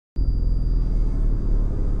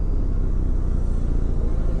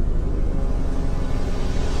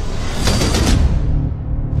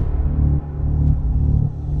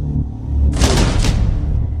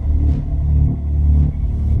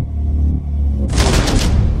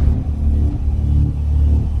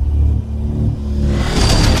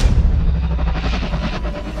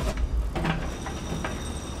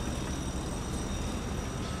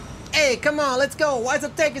Hey, come on, let's go. Why is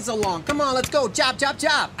it taking so long? Come on, let's go. Chop, chop,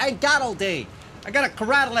 chop. I ain't got all day. I got a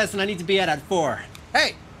karate lesson I need to be at 4.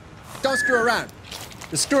 Hey, don't screw around.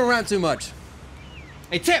 You're screwing around too much.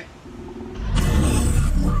 Hey, Tim.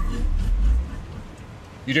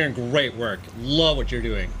 You're doing great work. Love what you're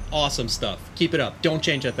doing. Awesome stuff. Keep it up. Don't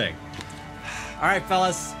change a thing. All right,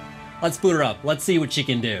 fellas. Let's boot her up. Let's see what she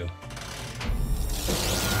can do.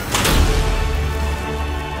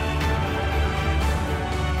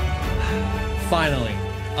 Finally,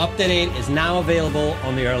 Update 8 is now available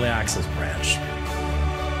on the Early Access branch.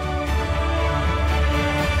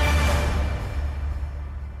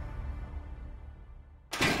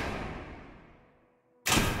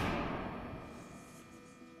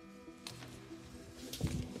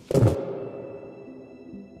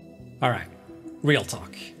 All right, real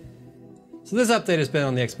talk. So this update has been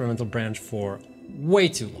on the experimental branch for way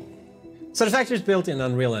too long. Satisfactory is built in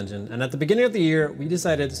Unreal Engine, and at the beginning of the year, we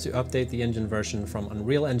decided to update the engine version from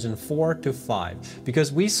Unreal Engine 4 to 5,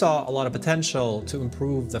 because we saw a lot of potential to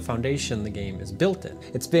improve the foundation the game is built in.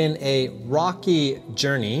 It's been a rocky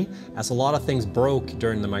journey, as a lot of things broke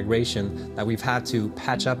during the migration that we've had to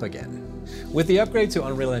patch up again. With the upgrade to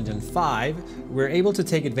Unreal Engine 5, we're able to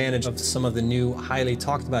take advantage of some of the new highly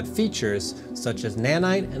talked about features, such as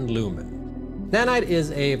Nanite and Lumen. Nanite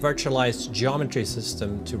is a virtualized geometry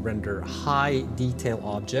system to render high detail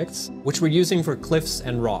objects, which we're using for cliffs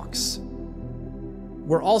and rocks.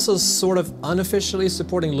 We're also sort of unofficially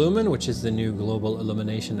supporting Lumen, which is the new global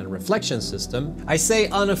illumination and reflection system. I say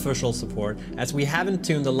unofficial support as we haven't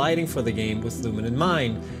tuned the lighting for the game with Lumen in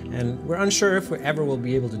mind, and we're unsure if we ever will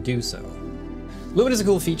be able to do so. Lumen is a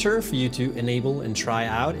cool feature for you to enable and try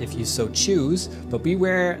out if you so choose, but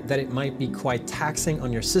beware that it might be quite taxing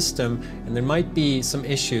on your system and there might be some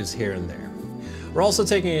issues here and there. We're also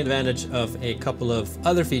taking advantage of a couple of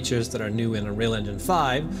other features that are new in Unreal Engine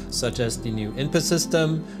 5, such as the new input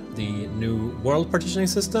system, the new world partitioning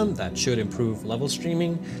system that should improve level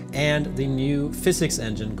streaming, and the new physics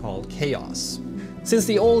engine called Chaos. Since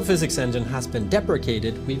the old physics engine has been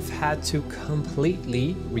deprecated, we've had to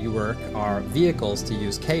completely rework our vehicles to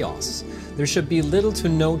use Chaos. There should be little to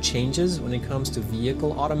no changes when it comes to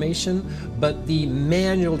vehicle automation, but the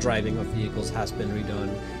manual driving of vehicles has been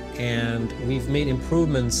redone, and we've made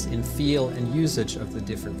improvements in feel and usage of the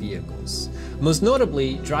different vehicles. Most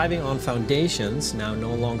notably, driving on foundations now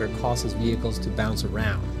no longer causes vehicles to bounce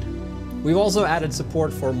around. We've also added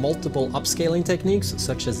support for multiple upscaling techniques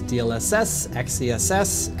such as DLSS,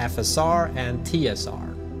 XeSS, FSR, and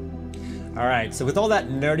TSR. All right, so with all that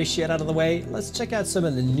nerdy shit out of the way, let's check out some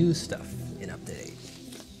of the new stuff in Update 8.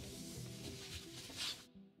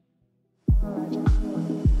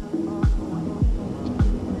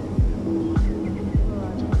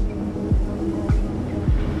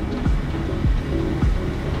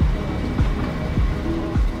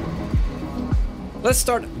 Let's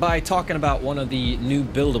start by talking about one of the new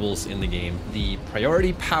buildables in the game, the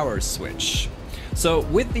priority power switch. So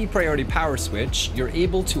with the priority power switch, you're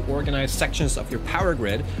able to organize sections of your power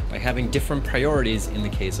grid by having different priorities in the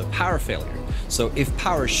case of power failure. So if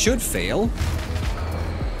power should fail,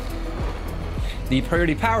 the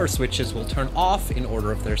priority power switches will turn off in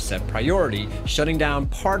order of their set priority, shutting down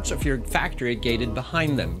parts of your factory gated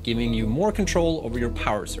behind them, giving you more control over your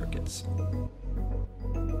power circuits.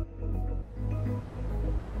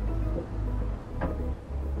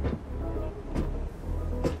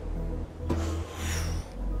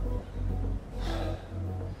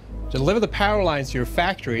 To deliver the power lines to your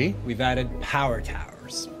factory, we've added power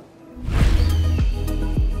towers.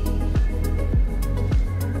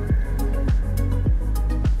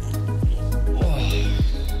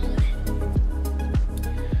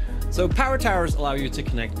 So power towers allow you to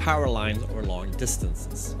connect power lines over long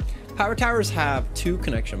distances. Power towers have 2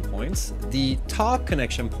 connection points. The top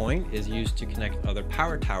connection point is used to connect other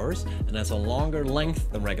power towers and has a longer length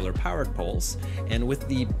than regular power poles. And with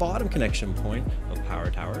the bottom connection point of power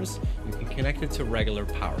towers, you can connect it to regular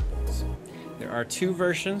power poles. There are 2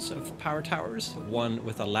 versions of power towers, one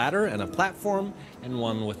with a ladder and a platform, and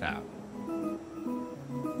one without.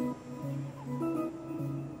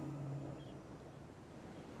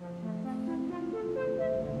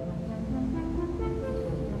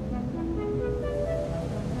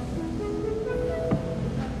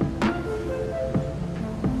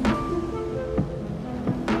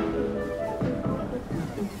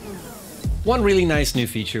 One really nice new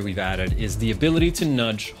feature we've added is the ability to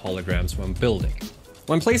nudge holograms when building.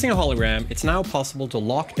 When placing a hologram, it's now possible to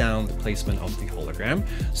lock down the placement of the hologram,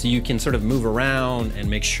 so you can sort of move around and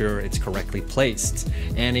make sure it's correctly placed.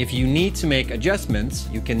 And if you need to make adjustments,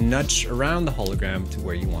 you can nudge around the hologram to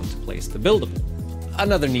where you want to place the buildable.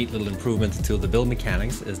 Another neat little improvement to the build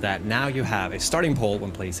mechanics is that now you have a starting pole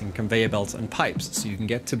when placing conveyor belts and pipes, so you can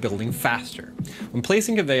get to building faster. When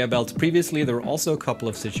placing conveyor belts previously, there were also a couple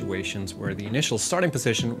of situations where the initial starting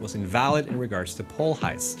position was invalid in regards to pole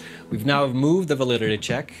heights. We've now moved the validity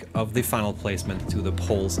check of the final placement to the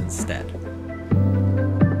poles instead.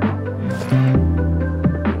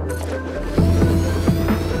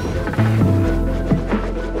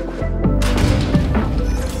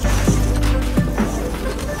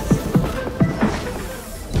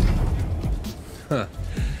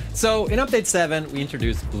 So in Update 7, we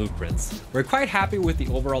introduced blueprints. We're quite happy with the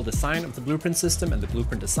overall design of the blueprint system and the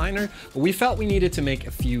blueprint designer, but we felt we needed to make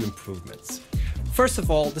a few improvements. First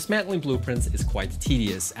of all, dismantling blueprints is quite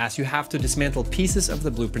tedious, as you have to dismantle pieces of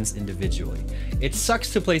the blueprints individually. It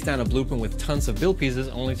sucks to place down a blueprint with tons of build pieces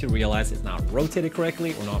only to realize it's not rotated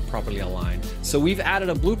correctly or not properly aligned. So we've added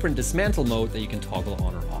a blueprint dismantle mode that you can toggle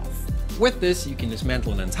on or off. With this, you can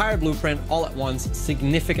dismantle an entire blueprint all at once,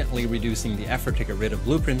 significantly reducing the effort to get rid of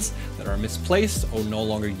blueprints that are misplaced or no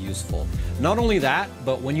longer useful. Not only that,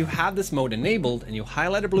 but when you have this mode enabled and you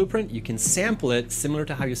highlight a blueprint, you can sample it similar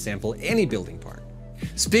to how you sample any building part.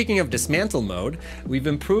 Speaking of dismantle mode, we've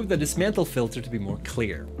improved the dismantle filter to be more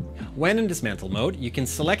clear. When in dismantle mode, you can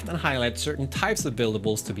select and highlight certain types of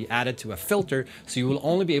buildables to be added to a filter, so you will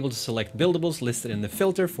only be able to select buildables listed in the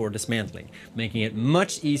filter for dismantling, making it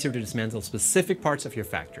much easier to dismantle specific parts of your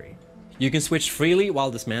factory. You can switch freely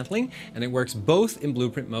while dismantling, and it works both in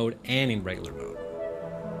blueprint mode and in regular mode.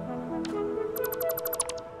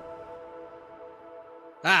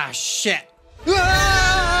 Ah, shit!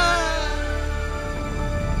 Ah!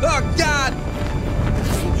 Oh, God!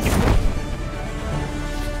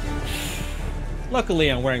 Luckily,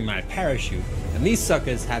 I'm wearing my parachute, and these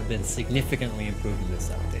suckers have been significantly improved in this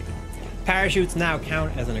update. Parachutes now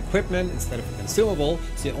count as an equipment instead of a consumable,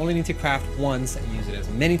 so you only need to craft once and use it as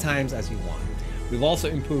many times as you want. We've also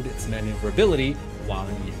improved its maneuverability while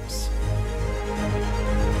in use.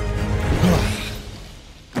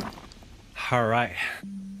 Alright.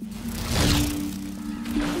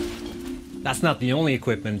 That's not the only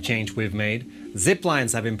equipment change we've made. Zip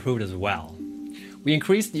lines have improved as well. We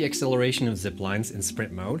increased the acceleration of zip lines in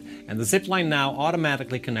sprint mode, and the zip line now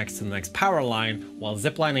automatically connects to the next power line while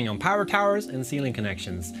ziplining on power towers and ceiling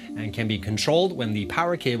connections, and can be controlled when the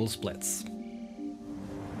power cable splits.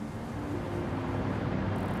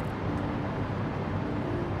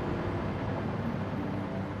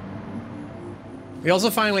 We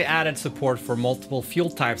also finally added support for multiple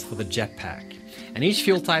fuel types for the jetpack, and each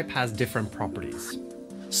fuel type has different properties.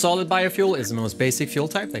 Solid biofuel is the most basic fuel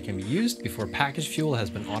type that can be used before packaged fuel has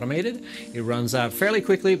been automated. It runs out fairly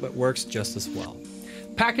quickly but works just as well.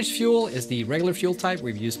 Packaged fuel is the regular fuel type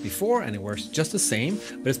we've used before, and it works just the same,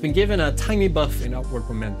 but it's been given a tiny buff in upward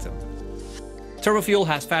momentum. Turbo fuel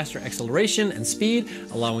has faster acceleration and speed,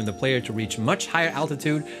 allowing the player to reach much higher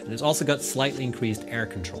altitude, and it's also got slightly increased air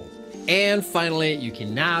control. And finally, you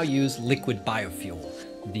can now use liquid biofuel,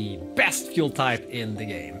 the best fuel type in the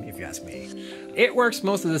game, if you ask me. It works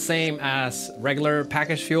mostly the same as regular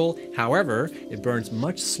packaged fuel, however, it burns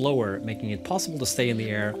much slower, making it possible to stay in the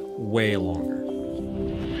air way longer.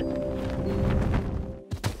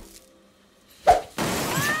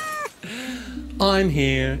 I'm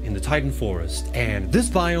here in the Titan Forest, and this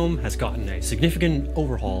biome has gotten a significant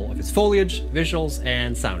overhaul of its foliage, visuals,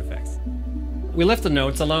 and sound effects. We left the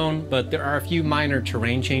notes alone, but there are a few minor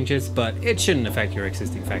terrain changes, but it shouldn't affect your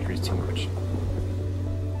existing factories too much.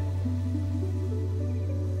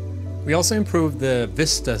 We also improved the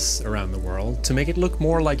vistas around the world to make it look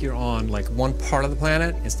more like you're on one part of the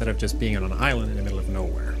planet instead of just being on an island in the middle of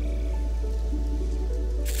nowhere.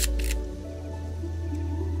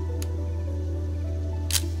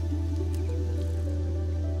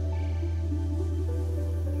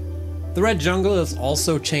 The red jungle has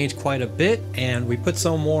also changed quite a bit, and we put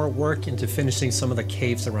some more work into finishing some of the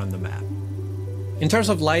caves around the map. In terms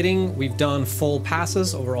of lighting, we've done full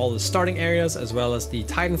passes over all the starting areas, as well as the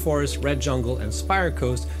Titan Forest, Red Jungle, and Spire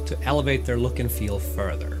Coast to elevate their look and feel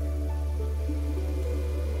further.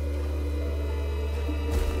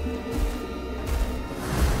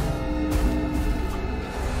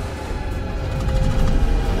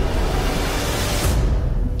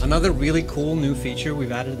 Another really cool new feature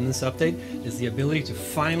we've added in this update is the ability to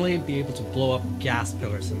finally be able to blow up gas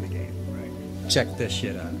pillars in the game. Right? Check this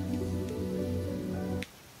shit out.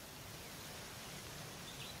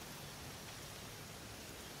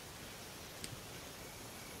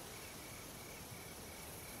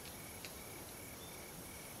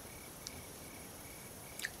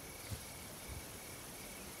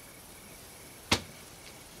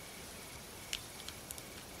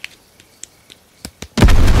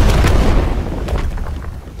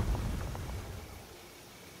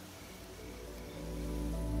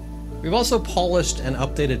 We've also polished and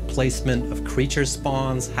updated placement of creature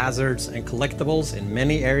spawns, hazards, and collectibles in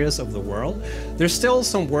many areas of the world. There's still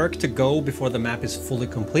some work to go before the map is fully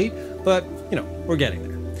complete, but you know, we're getting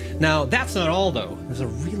there. Now, that's not all though. There's a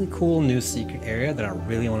really cool new secret area that I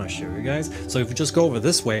really want to show you guys. So if we just go over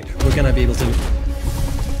this way, we're gonna be able to...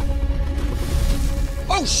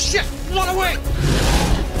 Oh shit! Run away!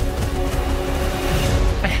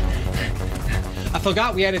 I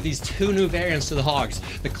forgot we added these two new variants to the hogs,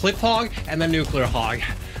 the clip hog and the nuclear hog.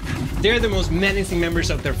 They're the most menacing members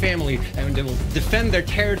of their family, and they will defend their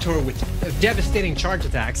territory with devastating charge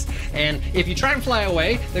attacks. And if you try and fly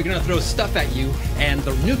away, they're gonna throw stuff at you, and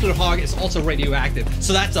the nuclear hog is also radioactive,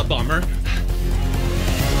 so that's a bummer.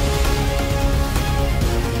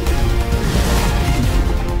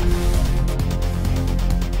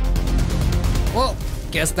 Well,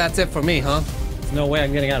 guess that's it for me, huh? There's no way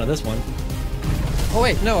I'm getting out of this one. Oh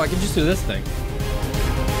wait, no, I can just do this thing.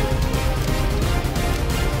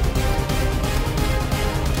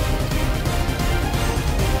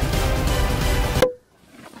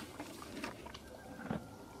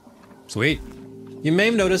 Sweet. You may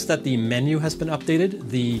have noticed that the menu has been updated.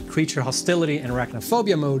 The creature hostility and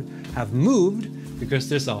arachnophobia mode have moved because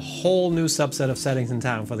there's a whole new subset of settings in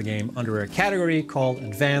town for the game under a category called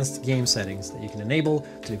Advanced Game Settings that you can enable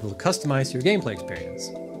to be able to customize your gameplay experience.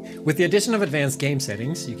 With the addition of advanced game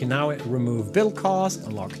settings, you can now remove build cost,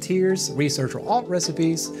 unlock tiers, research or alt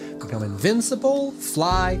recipes, become invincible,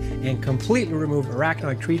 fly, and completely remove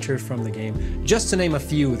arachnoid creatures from the game, just to name a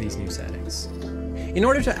few of these new settings. In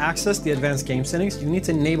order to access the advanced game settings, you need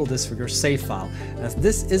to enable this for your save file, as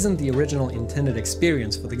this isn't the original intended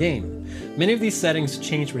experience for the game. Many of these settings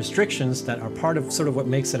change restrictions that are part of sort of what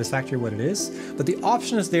makes Satisfactory what it is, but the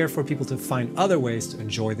option is there for people to find other ways to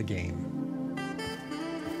enjoy the game.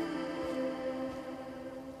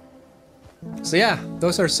 So yeah,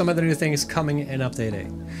 those are some of the new things coming in Update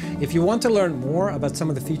 8. If you want to learn more about some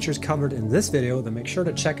of the features covered in this video, then make sure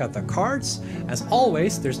to check out the cards. As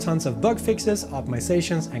always, there's tons of bug fixes,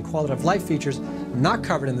 optimizations, and quality of life features not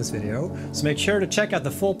covered in this video, so make sure to check out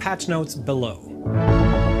the full patch notes below.